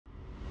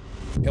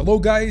Hello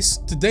guys,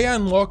 today I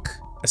unlock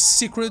a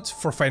secret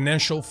for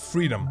financial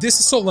freedom.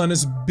 This is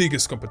Solana's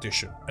biggest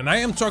competition, and I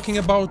am talking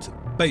about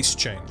Base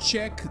Chain.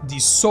 Check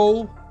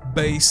the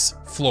Base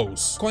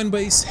flows.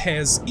 Coinbase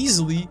has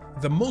easily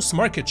the most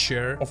market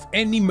share of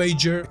any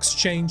major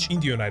exchange in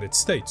the United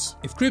States.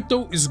 If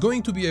crypto is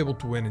going to be able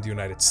to win in the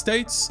United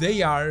States,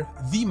 they are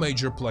the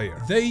major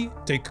player. They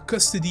take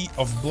custody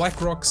of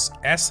BlackRock's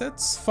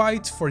assets,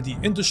 fight for the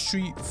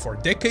industry for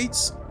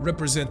decades,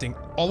 representing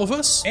all of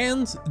us,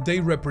 and they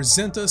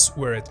represent us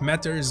where it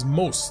matters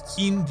most,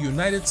 in the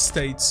United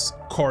States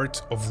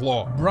Court of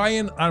Law.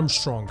 Briun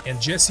Armstrong and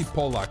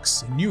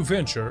𝗪𝗖𝗍𝗍𝗪's new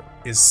venture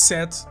is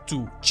set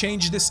to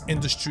change this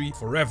industry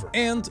forever.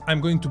 And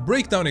I'm going to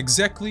break down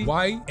exactly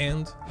why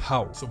and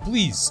how. So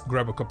please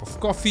grab a cup of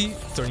coffee,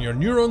 turn your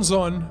neurons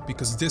on,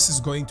 because this is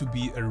going to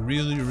be a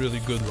really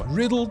good one.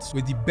 Riddled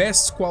with the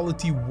best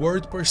quality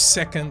word per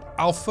second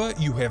alpha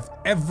you have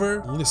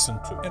ever listened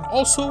to. And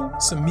also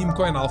some meme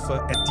coin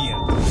alpha at the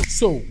end.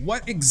 So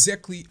what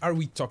exactly are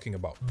we talking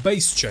about?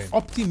 Base Chain,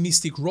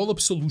 optimistic rollup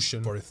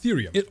solution for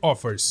Ethereum. It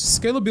offers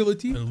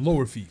scalability and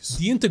lower fees.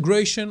 The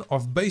integration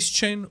of Base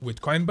Chain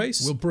with Coinbase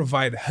will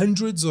provide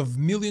hundreds of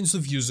millions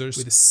of users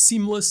with a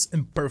seamless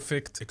and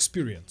perfect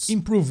experience,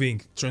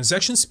 improving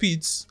transaction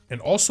speeds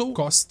and also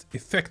cost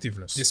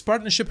effectiveness. This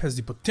partnership has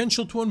the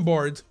potential to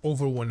onboard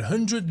over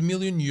 100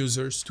 million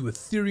users to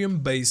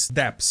Ethereum-based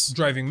dApps,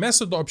 driving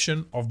mass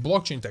adoption of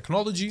blockchain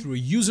technology through a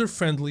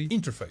user-friendly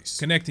interface,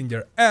 connecting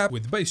their app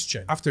with Base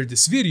Chain. After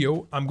this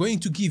video, I'm going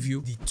to give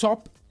you the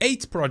top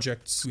 8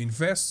 projects to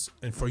invest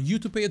and for you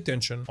to pay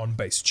attention on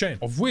Base Chain,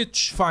 of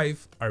which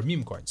 5 are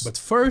meme coins. But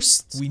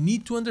first, we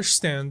need to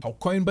understand how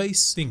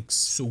Coinbase thinks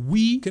so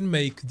we can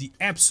make the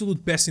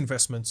absolute best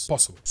investments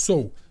possible.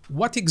 So,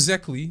 what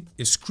exactly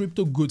is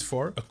crypto good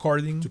for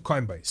according to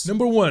Coinbase?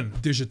 Number 1,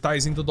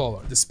 digitizing the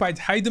dollar. Despite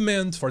high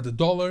demand for the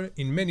dollar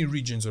in many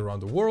regions around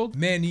the world,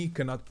 many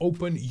cannot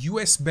open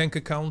US bank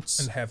accounts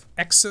and have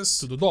access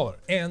to the dollar.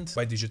 And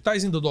by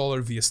digitizing the dollar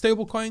via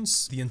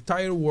stablecoins, the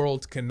entire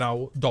world can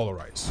now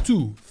dollarize.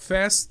 2,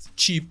 fast,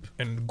 cheap,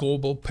 and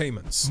global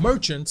payments.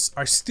 Merchants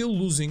are still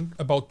losing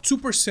about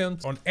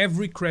 2% on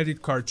every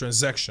credit card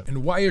transaction,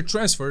 and wire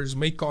transfers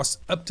may cost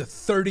up to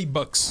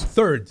 $30.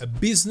 Third, a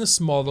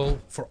business model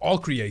for all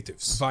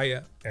creatives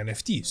via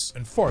NFTs.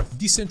 And fourth,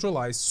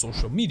 decentralized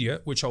social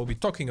media, which I'll be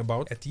talking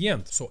about at the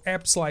end. So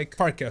apps like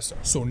Farcaster.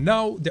 So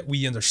now that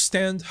we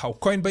understand how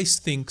Coinbase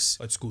thinks,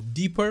 let's go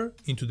deeper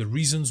into the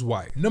reasons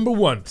why. Number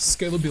 1,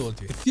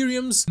 scalability.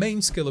 Ethereum's main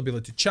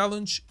scalability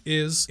challenge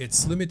is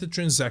its limited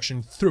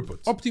transaction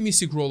throughput.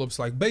 Optimistic rollups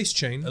like Base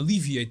Chain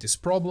alleviate this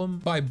problem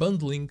by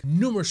bundling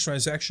numerous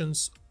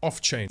transactions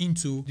off-chain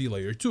into the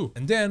layer 2,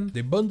 and then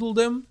they bundle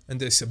them and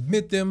they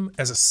submit them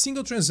as a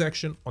single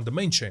transaction on the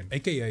main chain,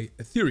 aka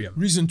Ethereum.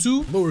 Reason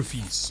 2, lower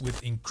fees.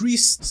 With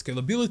increased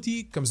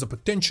scalability comes the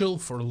potential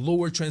for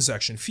lower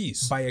transaction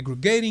fees. By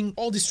aggregating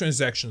all these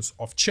transactions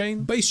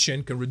off-chain, Base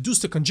Chain can reduce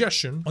the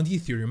congestion on the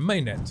Ethereum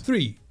mainnet.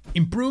 3,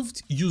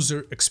 improved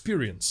user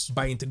experience.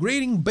 By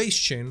integrating Base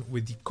Chain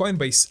with the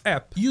Coinbase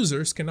app,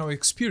 users can now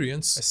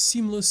experience a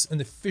seamless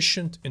and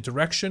efficient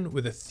interaction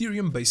with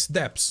Ethereum-based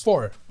dApps.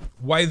 4,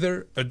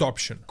 wider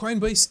adoption.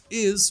 Coinbase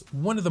is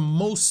one of the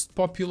most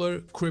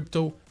popular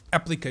crypto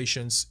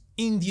applications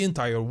in the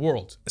entire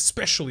world,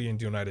 especially in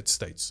the United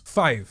States.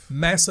 5,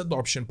 mass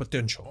adoption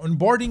potential.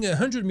 Onboarding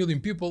 100 million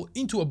people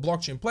into a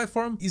blockchain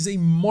platform is a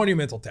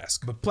monumental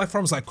task, but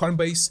platforms like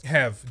Coinbase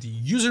have the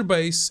user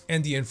base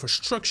and the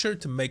infrastructure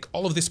to make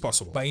all of this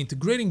possible. By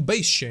integrating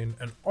Base Chain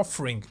and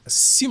offering a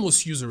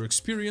seamless user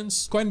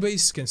experience,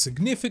 Coinbase can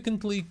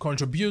significantly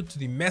contribute to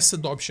the mass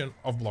adoption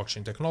of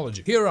blockchain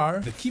technology. Here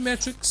are the key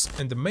metrics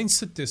and the main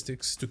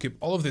statistics to keep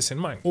all of this in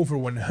mind. Over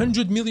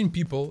 100 million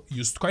people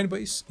used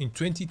Coinbase in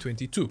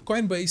 2022.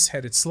 Coinbase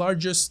had its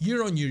largest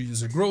year-on-year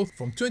user growth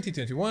from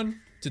 2021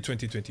 to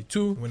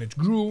 2022, when it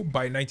grew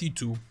by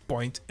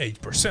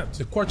 92.8%.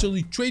 The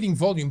quarterly trading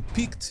volume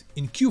peaked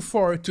in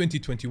Q4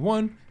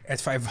 2021 at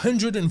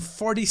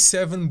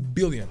 547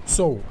 billion.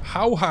 So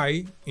how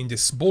high in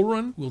this bull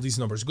run will these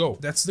numbers go?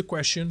 That's the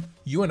question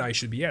you and I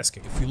should be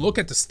asking. If we look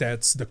at the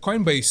stats, the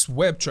Coinbase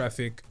web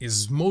traffic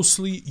is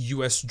mostly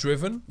US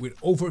driven, with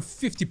over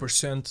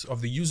 50%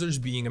 of the users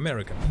being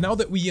American. Now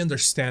that we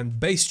understand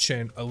Base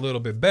Chain a little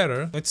bit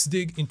better, let's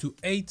dig into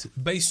 8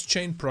 Base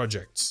Chain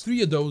projects.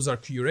 3 of those are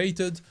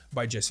curated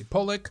by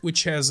𝗪𝗖𝗍𝗍𝗪,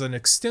 which has an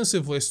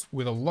extensive list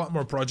with a lot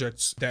more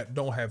projects that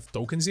don't have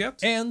tokens yet.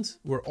 And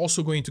we're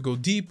also going to go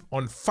deep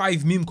on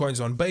 5 meme coins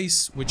on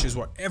Base, which is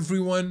what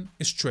everyone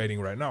is trading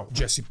right now.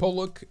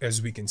 𝗪𝗖𝗍𝗍𝗪,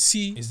 as we can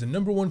see, is the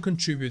 #1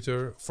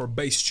 contributor for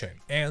Base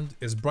Chain and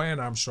is Briun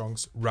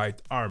Armstrong's right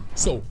arm.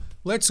 So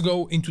Let's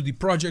go into the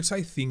projects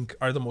I think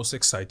are the most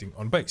exciting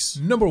on Base.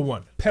 Number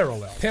 1,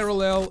 Parallel.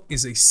 Parallel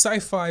is a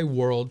sci-fi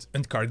world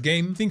and card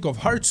game. Think of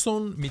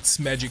Hearthstone meets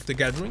Magic the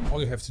Gathering.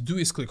 All you have to do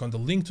is click on the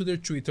link to their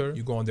Twitter,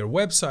 you go on their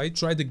website,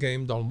 try the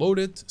game, download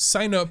it,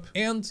 sign up,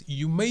 and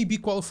you may be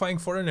qualifying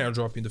for an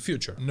airdrop in the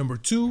future. Number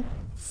 2,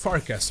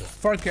 Farcaster.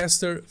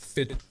 Farcaster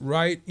fit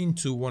right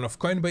into one of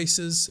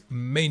Coinbase's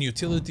main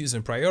utilities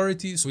and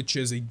priorities, which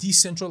is a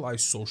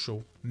decentralized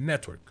social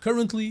network.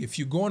 Currently, if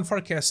you go on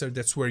Farcaster,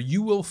 that's where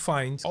you will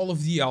find all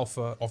of the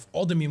alpha of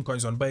all the meme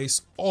coins on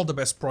Base, all the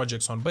best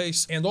projects on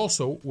Base, and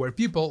also where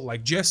people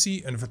like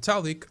𝗑𝗪𝗓 and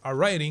𝗤𝗏𝗡𝗥 are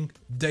writing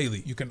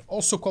daily. You can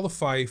also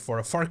qualify for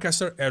a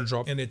Farcaster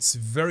airdrop, and it's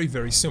very,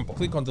 very simple.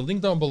 Click on the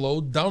link down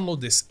below,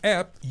 download this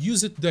app,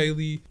 use it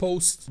daily,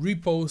 post,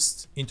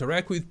 repost,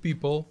 interact with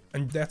people,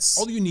 and that's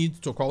all you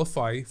need to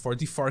qualify for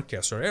the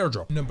Farcaster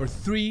airdrop. Number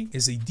 3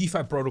 is a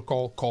DeFi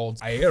protocol called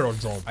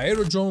𝗖𝗢𝗟𝗟𝗏.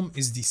 𝗖𝗢𝗟𝗏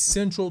is the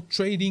central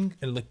trading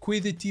and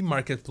liquidity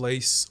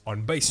marketplace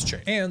on Base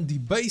chain. And the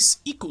Base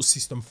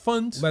ecosystem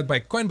fund, led by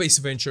Coinbase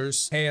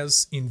Ventures,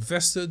 has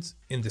invested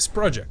in this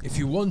project. If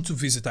you want to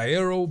visit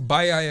𝗖𝗢𝗟𝗏,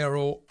 buy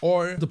𝗖𝗢𝗟𝗏,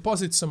 or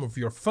deposit some of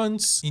your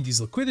funds in these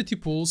liquidity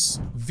pools,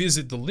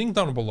 visit the link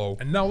down below.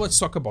 And now let's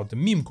talk about the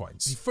meme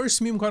coins. The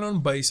first meme coin on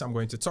Base I'm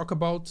going to talk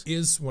about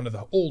is one of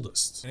the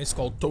oldest, and it's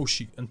called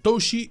𝗬𝗏𝗍. And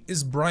𝗬𝗍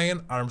is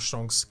Brian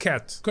Armstrong's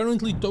cat.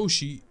 Currently,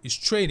 𝗬𝗍 is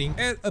trading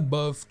at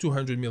above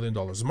 $200 million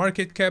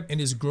market cap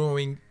and is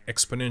growing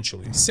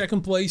exponentially. In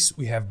second place,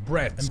 we have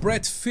Brett. And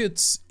Brett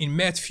fits in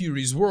Matt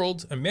Fury's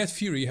world, and Matt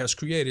Fury has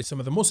created some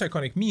of the most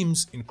iconic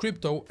memes in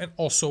crypto and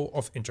also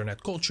of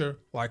internet culture,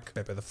 like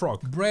Pepe the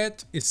Frog.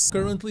 Brett is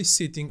currently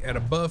sitting at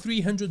above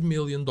 $300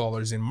 million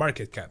in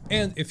market cap.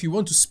 And if you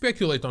want to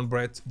speculate on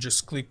Brett,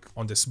 just click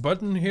on this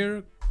button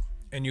here,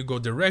 and you go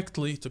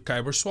directly to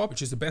Kyber Swap,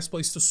 which is the best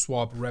place to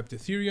swap wrapped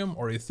Ethereum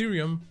or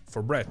Ethereum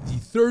for Brett. The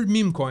third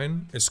meme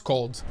coin is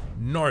called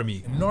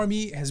NORMIE. And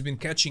NORMIE has been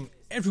catching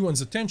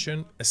everyone's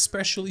attention,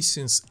 especially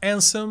since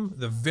𝗀𝗏𝗏,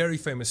 the very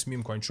famous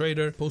meme coin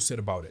trader, posted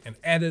about it and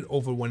added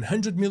over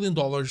 $100 million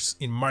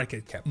in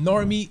market cap.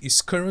 NORMIE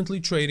is currently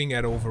trading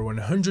at over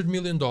 $100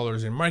 million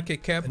in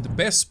market cap, and the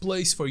best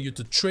place for you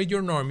to trade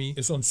your NORMIE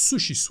is on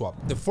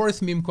SushiSwap. The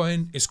fourth meme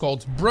coin is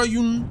called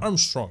Briun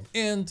Armstrong,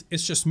 and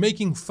it's just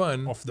making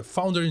fun of the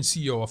founder and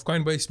CEO of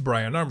Coinbase,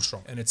 Brian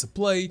Armstrong, and it's a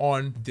play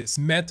on this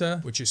meta,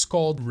 which is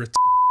called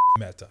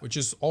meta, which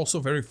is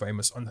also very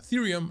famous on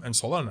Ethereum and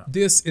Solana.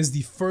 This is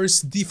the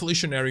first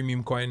deflationary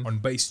meme coin on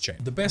Base chain.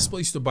 The best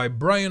place to buy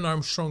Brian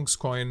Armstrong's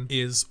coin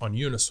is on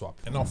Uniswap.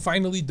 And now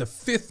finally, the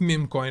fifth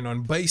meme coin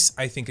on Base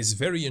I think is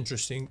very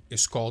interesting,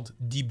 is called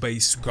the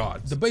Base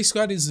God. The Base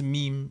God is a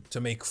meme to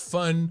make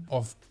fun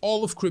of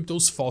all of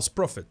crypto's false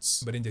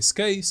prophets, but in this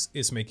case,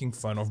 it's making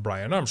fun of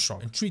Brian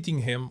Armstrong and treating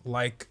him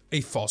like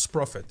a false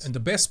prophet. And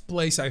the best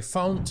place I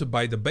found to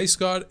buy the Base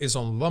God is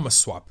on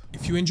LlamaSwap.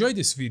 If you enjoyed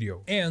this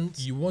video and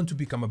you want to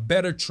become a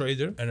better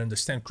trader and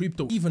understand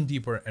crypto even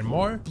deeper and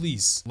more,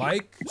 please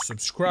like,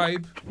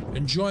 subscribe,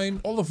 and join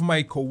all of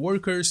my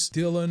co-workers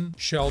Dylan,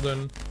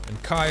 Sheldon,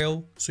 and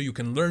Kyle so you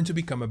can learn to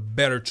become a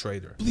better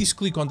trader. Please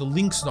click on the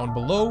links down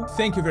below.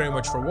 Thank you very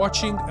much for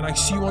watching, and I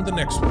see you on the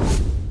next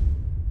one.